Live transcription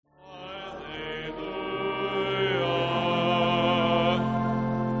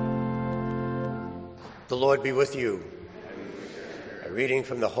The Lord be with you. A reading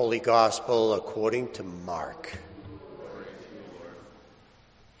from the Holy Gospel according to Mark.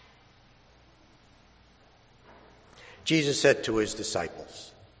 Jesus said to his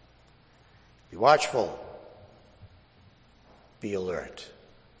disciples, "Be watchful, be alert.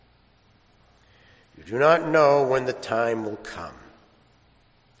 You do not know when the time will come.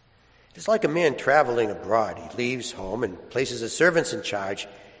 It is like a man traveling abroad. He leaves home and places his servants in charge,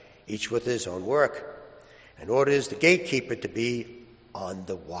 each with his own work, and orders the gatekeeper to be on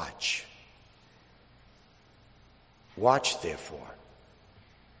the watch. Watch, therefore.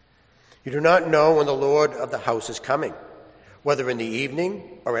 You do not know when the Lord of the house is coming, whether in the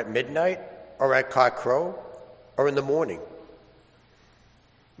evening or at midnight or at cockcrow or in the morning.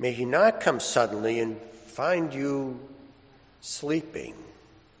 May he not come suddenly and find you sleeping.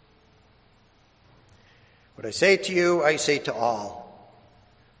 What I say to you, I say to all.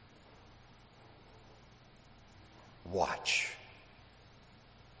 Watch."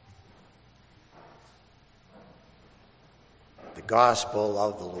 The Gospel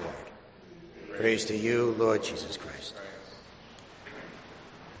of the Lord. Praise to you, Lord Jesus Christ.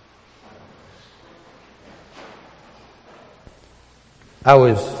 I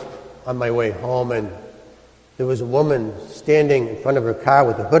was on my way home, and there was a woman standing in front of her car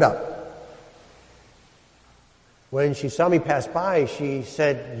with the hood up. When she saw me pass by, she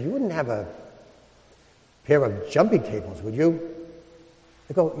said, "You wouldn't have a pair of jumping cables, would you?"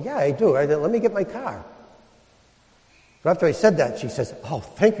 I go, "Yeah, I do." I said, "Let me get my car." So after I said that, she says, "Oh,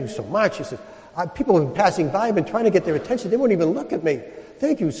 thank you so much." She says, "People have been passing by. I've been trying to get their attention. They won't even look at me.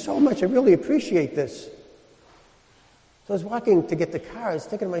 Thank you so much. I really appreciate this." So I was walking to get the car. I was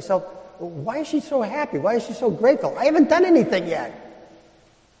thinking to myself, why is she so happy? Why is she so grateful? I haven't done anything yet.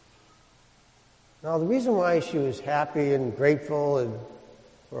 Now, the reason why she was happy and grateful and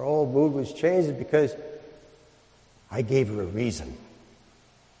her whole mood was changed is because I gave her a reason.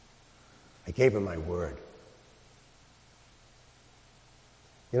 I gave her my word.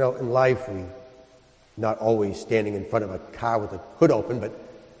 You know, in life, we're not always standing in front of a car with the hood open, but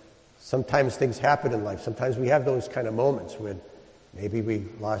sometimes things happen in life. Sometimes we have those kind of moments when maybe we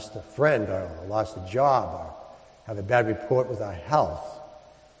lost a friend or lost a job or have a bad report with our health.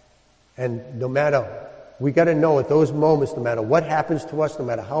 And we got to know at those moments, no matter what happens to us, no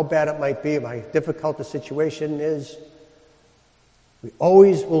matter how bad it might be, how difficult the situation is, we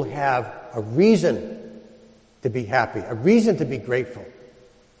always will have a reason to be happy, a reason to be grateful.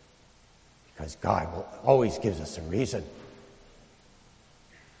 Because God always gives us a reason.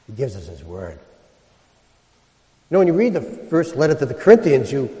 He gives us His Word. You know, when you read the first letter to the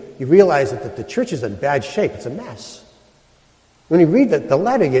Corinthians, you realize that the church is in bad shape. It's a mess. When you read the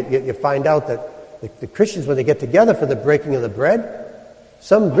letter, you find out that the Christians, when they get together for the breaking of the bread,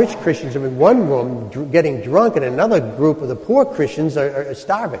 some rich Christians are in one room getting drunk, and another group of the poor Christians are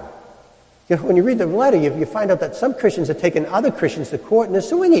starving. You know, when you read the letter, you find out that some Christians are taking other Christians to court and they're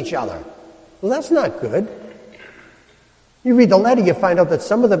suing each other. Well, that's not good. You read the letter, you find out that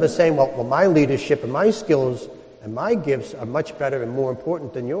some of them are saying, well, my leadership and my skills and my gifts are much better and more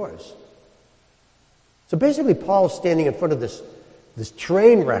important than yours. So basically, Paul's standing in front of this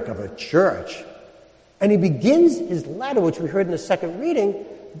train wreck of a church, and he begins his letter, which we heard in the second reading,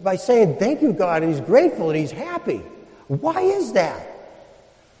 by saying, "Thank you, God," and he's grateful and he's happy. Why is that?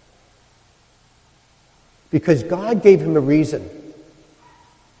 Because God gave him a reason.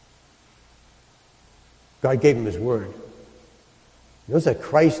 God gave him His Word. He knows that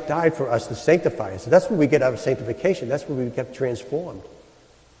Christ died for us to sanctify us. So that's where we get our sanctification. That's where we get transformed.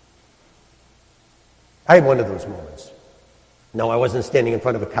 I had one of those moments. No, I wasn't standing in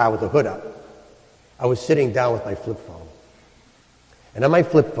front of a car with the hood up. I was sitting down with my flip phone. And on my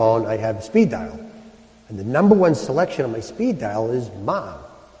flip phone, I have a speed dial. And the number one selection on my speed dial is Mom.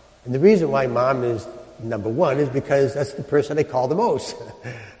 And the reason why Mom is number one is because that's the person I call the most.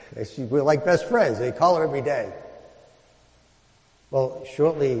 We're like best friends. They call her every day. Well,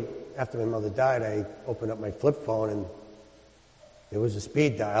 shortly after my mother died, I opened up my flip phone, and there was a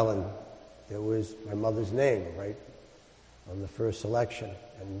speed dial, and there was my mother's name right on the first selection.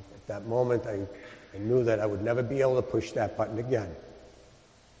 And at that moment, I knew that I would never be able to push that button again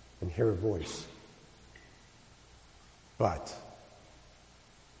and hear her voice. But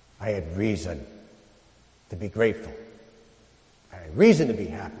I had reason to be grateful. I had reason to be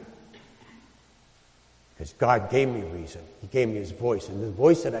happy. Because God gave me a reason. He gave me His voice. And the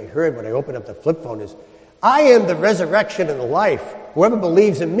voice that I heard when I opened up the flip phone is, "I am the resurrection and the life. Whoever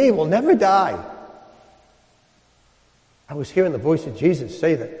believes in me will never die." I was hearing the voice of Jesus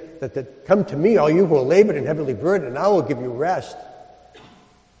say that "Come to me, all you who are labored and heavily burdened, and I will give you rest."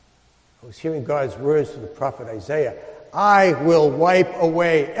 I was hearing God's words through the prophet Isaiah. I will wipe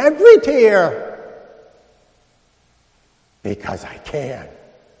away every tear because I can.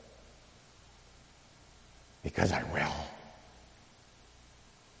 Because I will.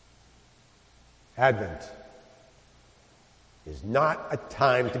 Advent is not a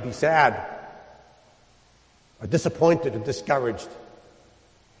time to be sad or disappointed or discouraged.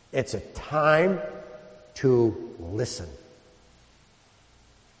 It's a time to listen.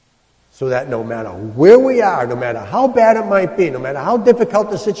 So that no matter where we are, no matter how bad it might be, no matter how difficult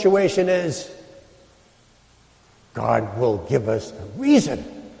the situation is, God will give us a reason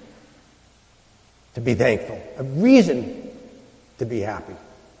to be thankful, a reason to be happy.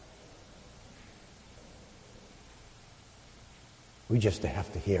 We just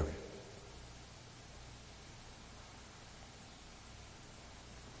have to hear it.